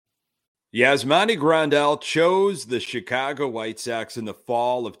Yasmani Grandal chose the Chicago White Sox in the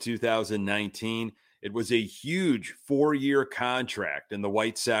fall of 2019. It was a huge 4-year contract, and the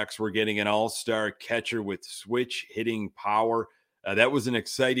White Sox were getting an all-star catcher with switch hitting power. That was an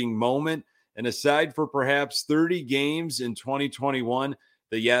exciting moment. And aside for perhaps 30 games in 2021,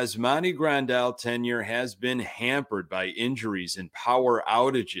 the Yasmani Grandal tenure has been hampered by injuries and power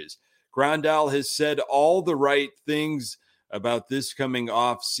outages. Grandal has said all the right things about this coming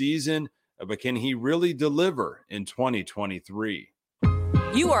off season, but can he really deliver in 2023?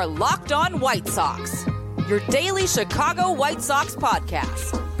 You are Locked On White Sox, your daily Chicago White Sox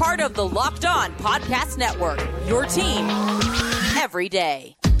podcast. Part of the Locked On Podcast Network, your team every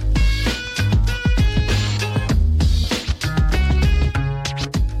day.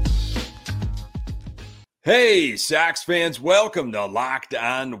 Hey, Sox fans, welcome to Locked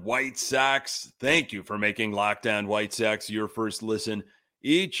On White Sox. Thank you for making Locked On White Sox your first listen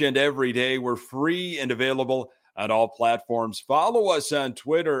each and every day. We're free and available on all platforms. Follow us on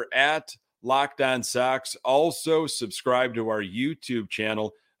Twitter at Locked On Sox. Also, subscribe to our YouTube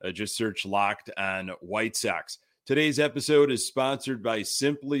channel. Just search Locked On White Sox. Today's episode is sponsored by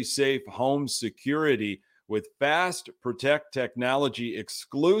Simply Safe Home Security with Fast Protect technology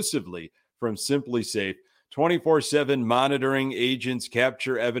exclusively from Simply Safe. 24/7 monitoring agents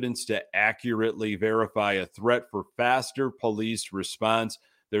capture evidence to accurately verify a threat for faster police response.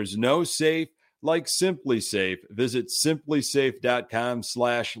 There's no safe like Simply Safe. Visit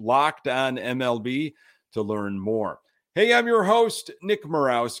simplysafe.com/lockedonmlb to learn more. Hey, I'm your host, Nick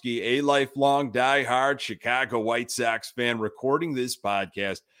Morawski, a lifelong diehard Chicago White Sox fan, recording this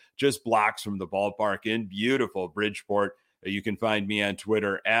podcast just blocks from the ballpark in beautiful Bridgeport. You can find me on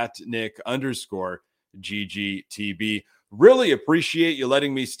Twitter at Nick_GGTB. Really appreciate you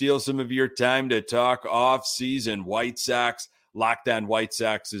letting me steal some of your time to talk off-season White Sox. Locked On White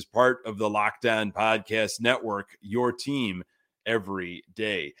Sox is part of the Locked On Podcast Network, your team every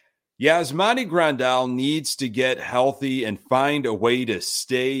day. Yasmani Grandal needs to get healthy and find a way to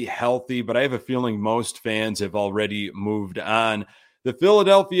stay healthy, but I have a feeling most fans have already moved on. The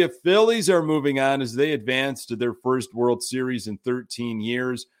Philadelphia Phillies are moving on as they advance to their first World Series in 13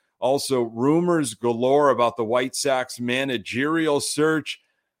 years. Also, rumors galore about the White Sox managerial search.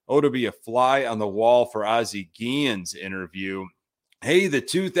 To be a fly on the wall for Ozzie Guillen's interview. Hey, the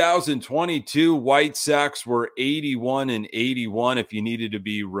 2022 White Sox were 81-81, if you needed to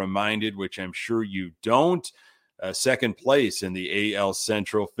be reminded, which I'm sure you don't. Second place in the AL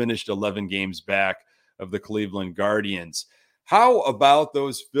Central, finished 11 games back of the Cleveland Guardians. How about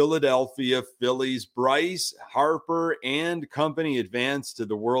those Philadelphia Phillies? Bryce Harper and company advanced to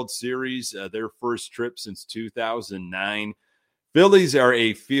the World Series, their first trip since 2009. Phillies are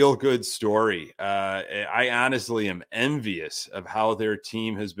a feel-good story. I honestly am envious of how their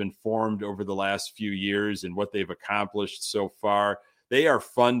team has been formed over the last few years and what they've accomplished so far. They are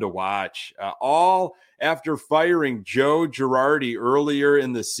fun to watch. All after firing Joe Girardi earlier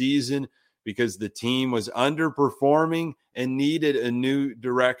in the season because the team was underperforming and needed a new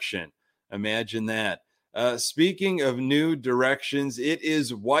direction. Imagine that. Speaking of new directions, it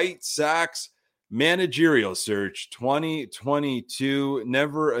is White Sox managerial search 2022.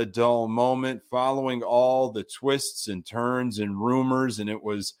 Never a dull moment following all the twists and turns and rumors. And it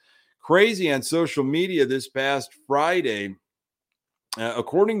was crazy on social media this past Friday.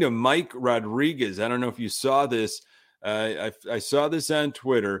 According to Mike Rodriguez, I don't know if you saw this. I saw this on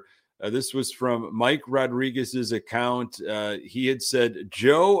Twitter. This was from Mike Rodriguez's account. He had said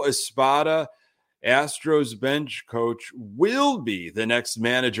Joe Espada, Astros bench coach, will be the next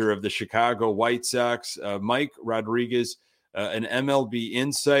manager of the Chicago White Sox. Mike Rodriguez, an MLB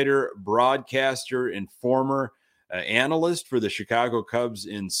insider, broadcaster, and former analyst for the Chicago Cubs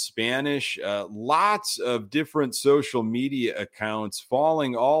in Spanish. Lots of different social media accounts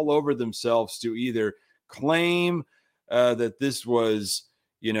falling all over themselves to either claim that this was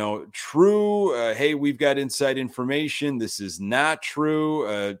true. Hey, we've got inside information. This is not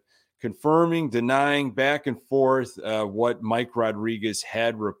true. Confirming, denying, back and forth what Mike Rodriguez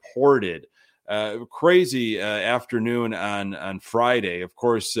had reported. Crazy afternoon on Friday. Of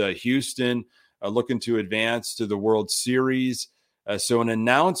course, Houston looking to advance to the World Series. So an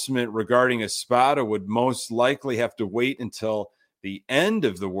announcement regarding Espada would most likely have to wait until the end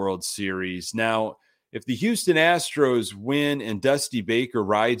of the World Series. Now, if the Houston Astros win and Dusty Baker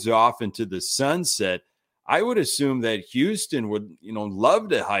rides off into the sunset, I would assume that Houston would, love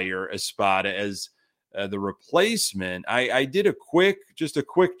to hire Espada as the replacement. I did a quick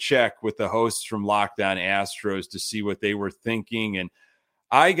check with the hosts from Locked On Astros to see what they were thinking, and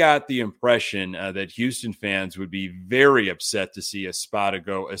I got the impression that Houston fans would be very upset to see Espada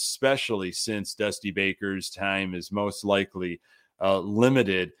go, especially since Dusty Baker's time is most likely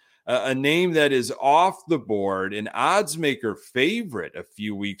limited. A name that is off the board, an odds maker favorite a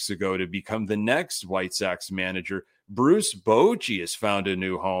few weeks ago to become the next White Sox manager, Bruce Bochy, has found a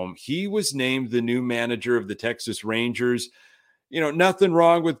new home. He was named the new manager of the Texas Rangers. Nothing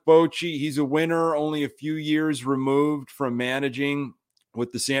wrong with Bochy. He's a winner, only a few years removed from managing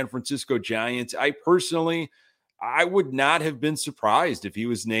with the San Francisco Giants. I would not have been surprised if he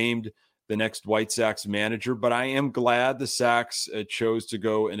was named the next White Sox manager, but I am glad the Sox chose to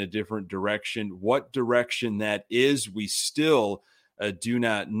go in a different direction. What direction that is, we still do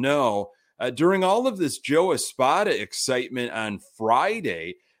not know. During all of this Joe Espada excitement on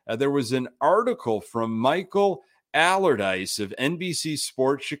Friday, there was an article from Michael Allardyce of NBC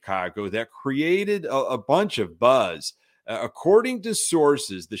Sports Chicago that created a bunch of buzz. According to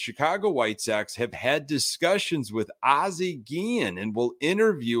sources, the Chicago White Sox have had discussions with Ozzie Guillen and will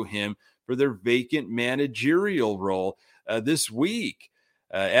interview him for their vacant managerial role this week.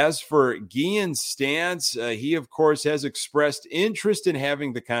 As for Guillen's stance, he, of course, has expressed interest in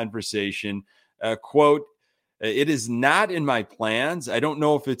having the conversation. Quote, "It is not in my plans. I don't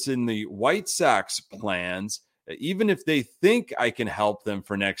know if it's in the White Sox plans. Even if they think I can help them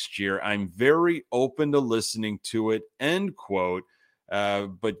for next year, I'm very open to listening to it," end quote.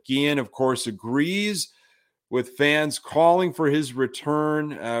 But Guillen, of course, agrees with fans calling for his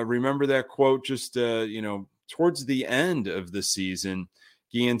return. Remember that quote just, towards the end of the season.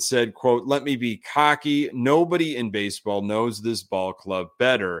 Guillen said, quote, "Let me be cocky. Nobody in baseball knows this ball club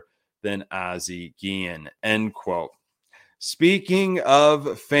better than Ozzie Guillen," end quote. Speaking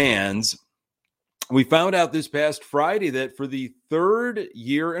of fans, we found out this past Friday that for the third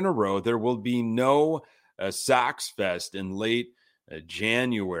year in a row, there will be no Sox Fest in late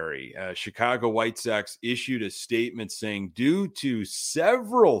January. Chicago White Sox issued a statement saying, due to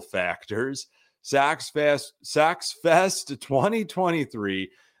several factors, Sox Fest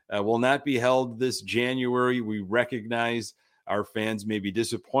 2023 will not be held this January. We recognize our fans may be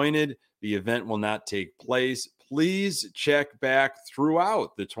disappointed. The event will not take place. Please check back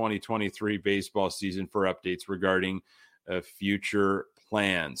throughout the 2023 baseball season for updates regarding future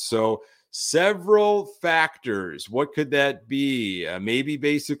plans. So several factors. What could that be? Maybe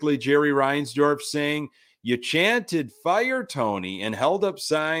basically Jerry Reinsdorf saying, "You chanted fire Tony and held up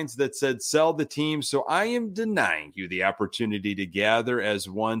signs that said sell the team. So I am denying you the opportunity to gather as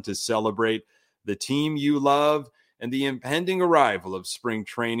one to celebrate the team you love and the impending arrival of spring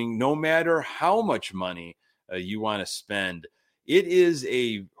training, no matter how much money you want to spend." It is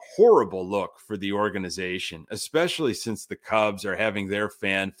a horrible look for the organization, especially since the Cubs are having their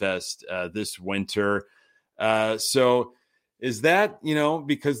fan fest this winter. So is that,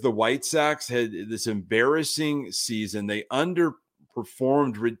 because the White Sox had this embarrassing season, they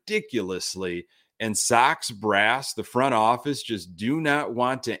underperformed ridiculously, and Sox brass, the front office, just do not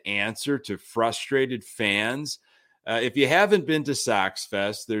want to answer to frustrated fans. If you haven't been to Sox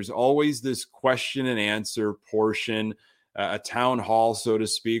Fest, there's always this question and answer portion, a town hall, so to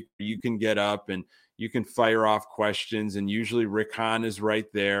speak, where you can get up and you can fire off questions. And usually Rick Hahn is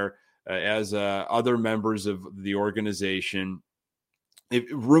right there as other members of the organization.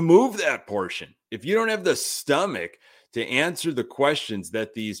 Remove that portion. If you don't have the stomach to answer the questions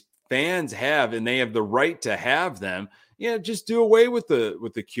that these fans have, and they have the right to have them, just do away with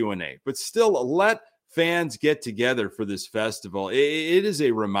the Q&A. But still, let fans get together for this festival. It is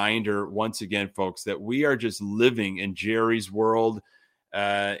a reminder, once again, folks, that we are just living in Jerry's world.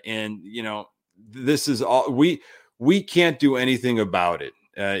 And, this is all we can't do anything about it.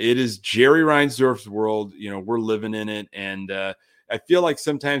 It is Jerry Reinsdorf's world. We're living in it. And I feel like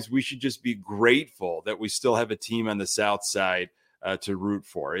sometimes we should just be grateful that we still have a team on the South Side to root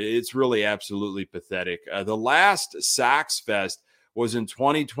for. It's really absolutely pathetic. The last Sox Fest was in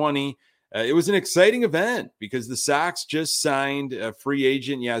 2020. It was an exciting event because the Sox just signed a free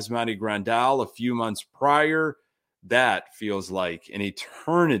agent, Yasmani Grandal, a few months prior. That feels like an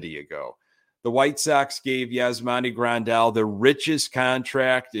eternity ago. The White Sox gave Yasmani Grandal the richest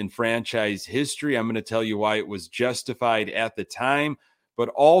contract in franchise history. I'm going to tell you why it was justified at the time, but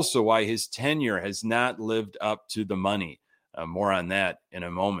also why his tenure has not lived up to the money. More on that in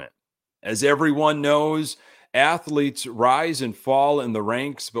a moment. As everyone knows, athletes rise and fall in the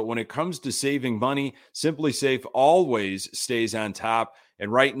ranks, but when it comes to saving money, SimpliSafe always stays on top.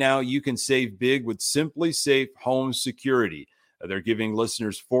 And right now, you can save big with SimpliSafe Home Security. They're giving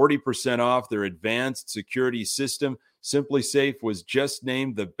listeners 40% off their advanced security system. SimpliSafe was just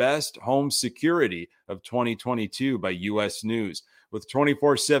named the best home security of 2022 by U.S. News. With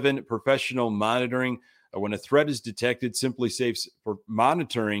 24/7 professional monitoring, when a threat is detected, SimpliSafe's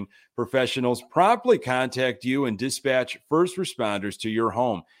monitoring professionals promptly contact you and dispatch first responders to your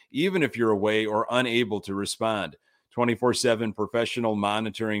home, even if you're away or unable to respond. 24/7 professional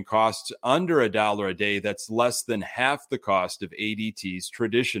monitoring costs under $1 a day. That's less than half the cost of ADT's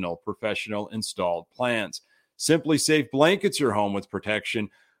traditional professional installed plans. SimpliSafe blankets your home with protection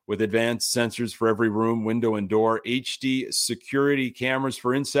with advanced sensors for every room, window, and door, HD security cameras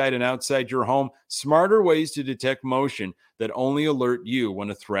for inside and outside your home, smarter ways to detect motion that only alert you when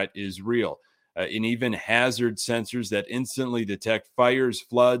a threat is real, and even hazard sensors that instantly detect fires,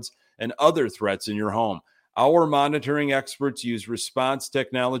 floods, and other threats in your home. Our monitoring experts use response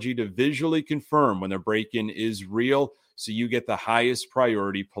technology to visually confirm when a break-in is real, so you get the highest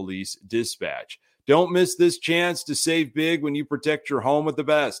priority police dispatch. Don't miss this chance to save big when you protect your home with the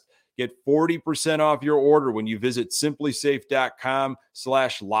best. Get 40% off your order when you visit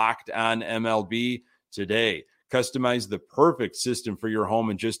simplisafe.com/lockedonmlb today. Customize the perfect system for your home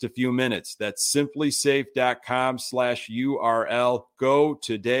in just a few minutes. That's simplisafe.com/URL. Go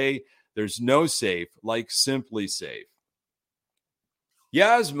today. There's no safe like SimpliSafe.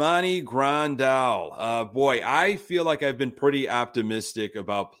 Yasmani Grandal. Boy, I feel like I've been pretty optimistic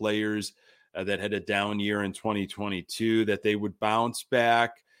about players that had a down year in 2022, that they would bounce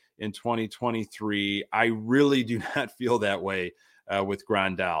back in 2023. I really do not feel that way with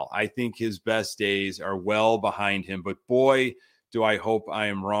Grandal. I think his best days are well behind him, but boy, do I hope I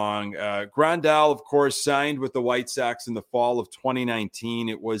am wrong. Grandal, of course, signed with the White Sox in the fall of 2019.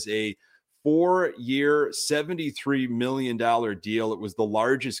 It was a 4-year, $73 million deal. It was the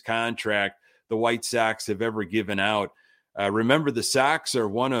largest contract the White Sox have ever given out. Remember, the Sox are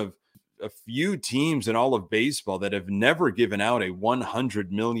one of a few teams in all of baseball that have never given out a $100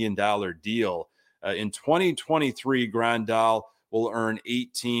 million deal. In 2023, Grandal will earn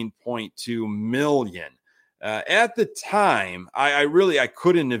 $18.2 million. At the time, I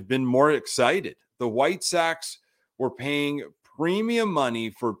couldn't have been more excited. The White Sox were paying premium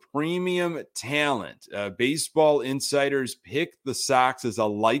money for premium talent. Baseball insiders picked the Sox as a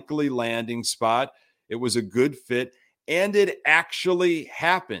likely landing spot. It was a good fit, and it actually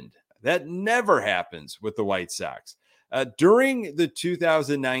happened. That never happens with the White Sox. During the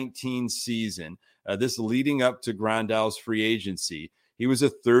 2019 season, this leading up to Grandal's free agency, he was a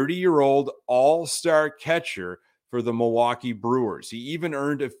 30-year-old all-star catcher for the Milwaukee Brewers. He even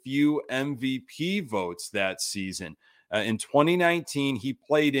earned a few MVP votes that season. In 2019, he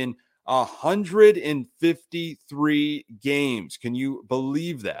played in 153 games. Can you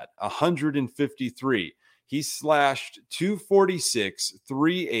believe that? 153. He slashed .246,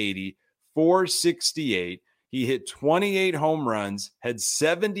 .380, .468. He hit 28 home runs, had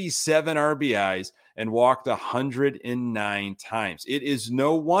 77 RBIs, and walked 109 times. It is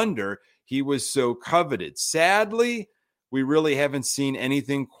no wonder he was so coveted. Sadly, we really haven't seen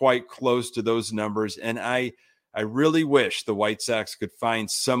anything quite close to those numbers, and I really wish the White Sox could find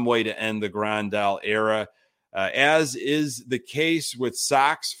some way to end the Grandal era. As is the case with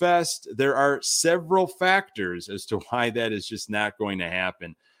Sox Fest, there are several factors as to why that is just not going to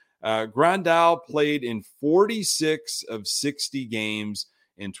happen. Grandal played in 46 of 60 games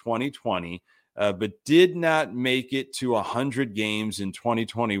in 2020, but did not make it to 100 games in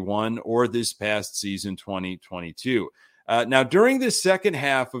 2021 or this past season, 2022. Now, during the second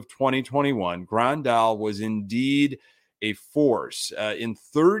half of 2021, Grandal was indeed a force. In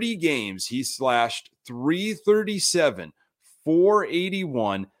 30 games, he slashed .337,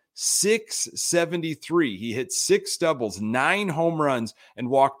 .481, .673. He hit 6 doubles, 9 home runs, and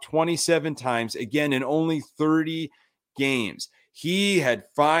walked 27 times, again, in only 30 games. He had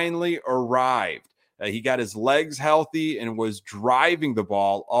finally arrived. He got his legs healthy and was driving the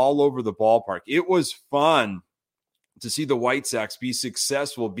ball all over the ballpark. It was fun to see the White Sox be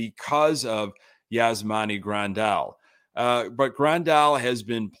successful because of Yasmani Grandal. But Grandal has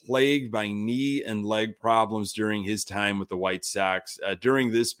been plagued by knee and leg problems during his time with the White Sox.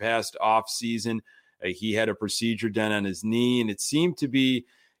 During this past offseason, he had a procedure done on his knee, and it seemed to be,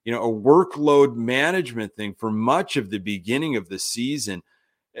 a workload management thing for much of the beginning of the season.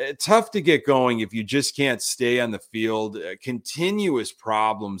 Tough to get going if you just can't stay on the field. Continuous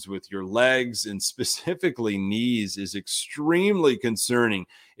problems with your legs and specifically knees is extremely concerning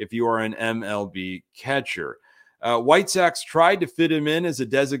if you are an MLB catcher. White Sox tried to fit him in as a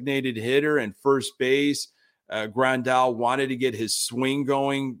designated hitter and first base, Grandal wanted to get his swing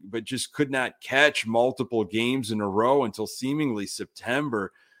going, but just could not catch multiple games in a row until seemingly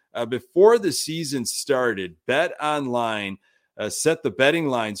September. Before the season started, BetOnline set the betting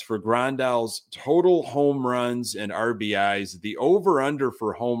lines for Grandal's total home runs and RBIs. The over-under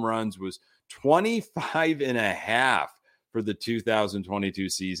for home runs was 25.5 for the 2022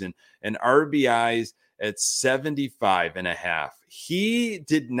 season, and RBIs at 75.5. He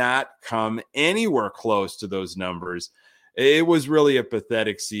did not come anywhere close to those numbers. It was really a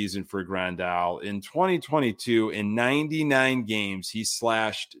pathetic season for Grandal. In 2022, in 99 games, he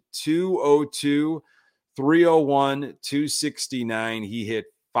slashed 202, 301, 269. He hit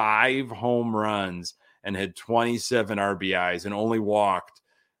 5 home runs and had 27 RBIs and only walked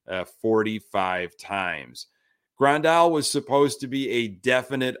 45 times. Grandal was supposed to be a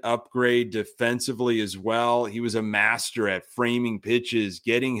definite upgrade defensively as well. He was a master at framing pitches,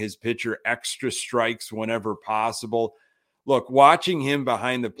 getting his pitcher extra strikes whenever possible. Look, watching him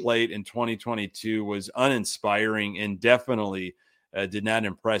behind the plate in 2022 was uninspiring and definitely did not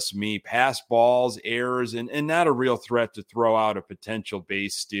impress me. Pass balls, errors, and not a real threat to throw out a potential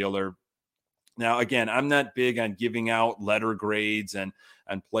base stealer. Now, again, I'm not big on giving out letter grades and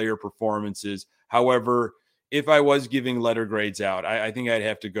on player performances. However, if I was giving letter grades out, I think I'd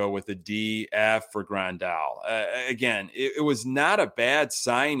have to go with a D, F for Grandal. Again, it was not a bad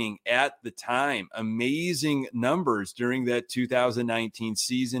signing at the time. Amazing numbers during that 2019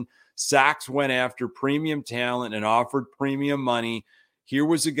 season. Sox went after premium talent and offered premium money. Here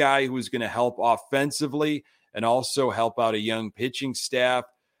was a guy who was going to help offensively and also help out a young pitching staff.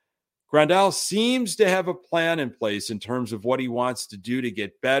 Grandal seems to have a plan in place in terms of what he wants to do to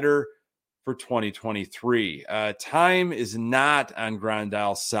get better for 2023. Time is not on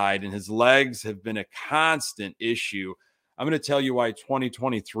Grandal's side, and his legs have been a constant issue. I'm going to tell you why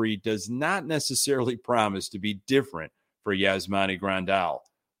 2023 does not necessarily promise to be different for Yasmani Grandal.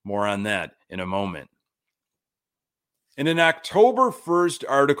 More on that in a moment. In an October 1st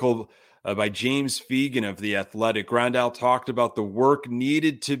article by James Fegan of The Athletic, Grandal talked about the work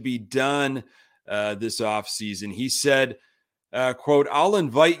needed to be done this offseason. He said, quote, "I'll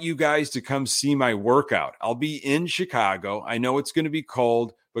invite you guys to come see my workout. I'll be in Chicago. I know it's going to be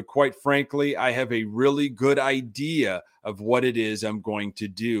cold, but quite frankly, I have a really good idea of what it is I'm going to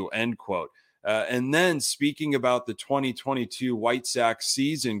do," end quote. And then speaking about the 2022 White Sox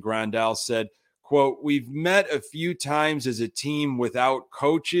season, Grandal said, quote, "We've met a few times as a team without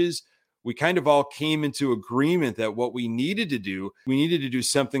coaches. We kind of all came into agreement that what we needed to do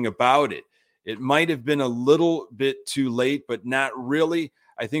something about it. It might have been a little bit too late, but not really.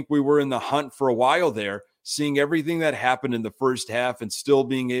 I think we were in the hunt for a while there, seeing everything that happened in the first half and still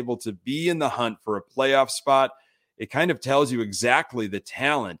being able to be in the hunt for a playoff spot. It kind of tells you exactly the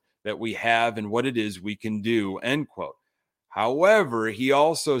talent that we have and what it is we can do," end quote. However, he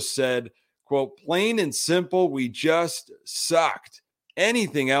also said, quote, "Plain and simple, we just sucked.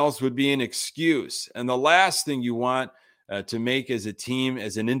 Anything else would be an excuse. And the last thing you want to make as a team,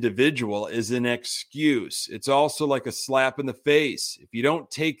 as an individual, is an excuse. It's also like a slap in the face. If you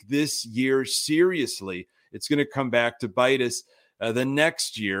don't take this year seriously, it's going to come back to bite us the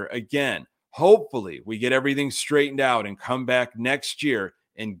next year again. Hopefully, we get everything straightened out and come back next year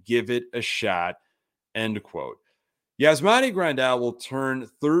and give it a shot," end quote. Yasmani Grandal will turn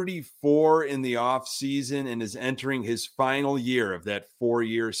 34 in the offseason and is entering his final year of that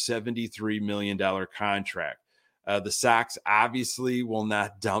 4-year, $73 million contract. The Sox obviously will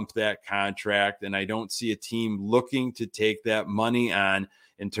not dump that contract, and I don't see a team looking to take that money on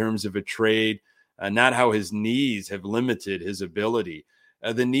in terms of a trade, not how his knees have limited his ability.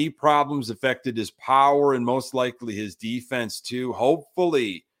 The knee problems affected his power and most likely his defense too.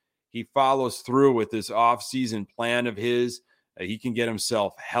 Hopefully, he follows through with this offseason plan of his. He can get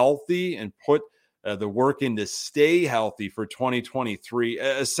himself healthy and put the work in to stay healthy for 2023.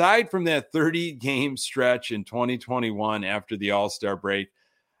 Aside from that 30-game stretch in 2021 after the All-Star break,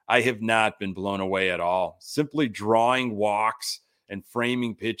 I have not been blown away at all. Simply drawing walks and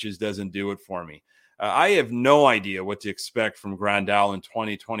framing pitches doesn't do it for me. I have no idea what to expect from Grandal in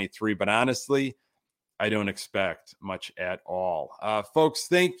 2023, but honestly, I don't expect much at all. Folks,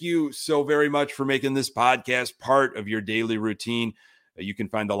 thank you so very much for making this podcast part of your daily routine. You can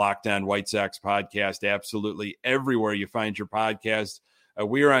find the Locked On White Sox podcast absolutely everywhere you find your podcast.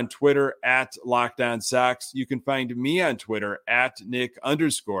 We are on Twitter at Locked On Sox. You can find me on Twitter at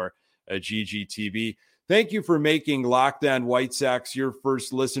Nick_GGTV. Thank you for making Locked On White Sox your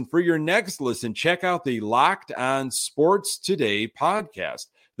first listen. For your next listen, check out the Locked On Sports Today podcast.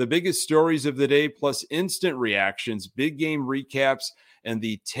 The biggest stories of the day, plus instant reactions, big game recaps, and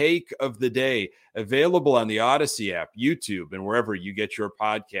the take of the day, available on the Odyssey app, YouTube, and wherever you get your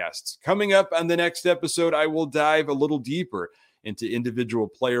podcasts. Coming up on the next episode, I will dive a little deeper into individual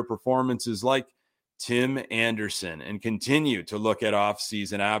player performances like Tim Anderson and continue to look at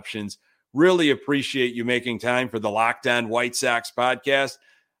off-season options. Really appreciate you making time for the Locked On White Sox podcast.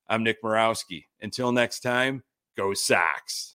 I'm Nick Morawski. Until next time, go Sox.